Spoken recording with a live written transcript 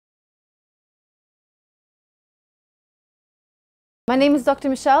My name is Dr.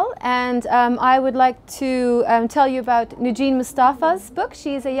 Michelle, and I would like to tell you about Nujeen Mustafa's book.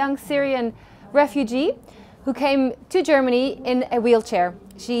 She is a young Syrian refugee who came to Germany in a wheelchair.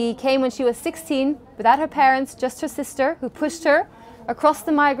 She came when she was 16 without her parents, just her sister, who pushed her across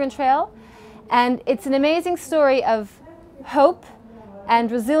the migrant trail. And it's an amazing story of hope and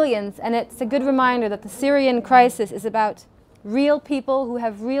resilience, and it's a good reminder that the Syrian crisis is about real people who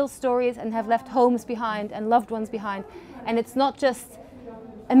have real stories and have left homes behind and loved ones behind. And it's not just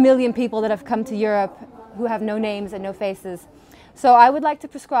a million people that have come to Europe who have no names and no faces. So I would like to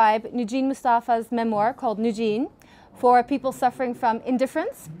prescribe Nujeen Mustafa's memoir called Nujeen for people suffering from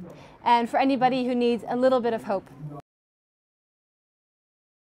indifference and for anybody who needs a little bit of hope.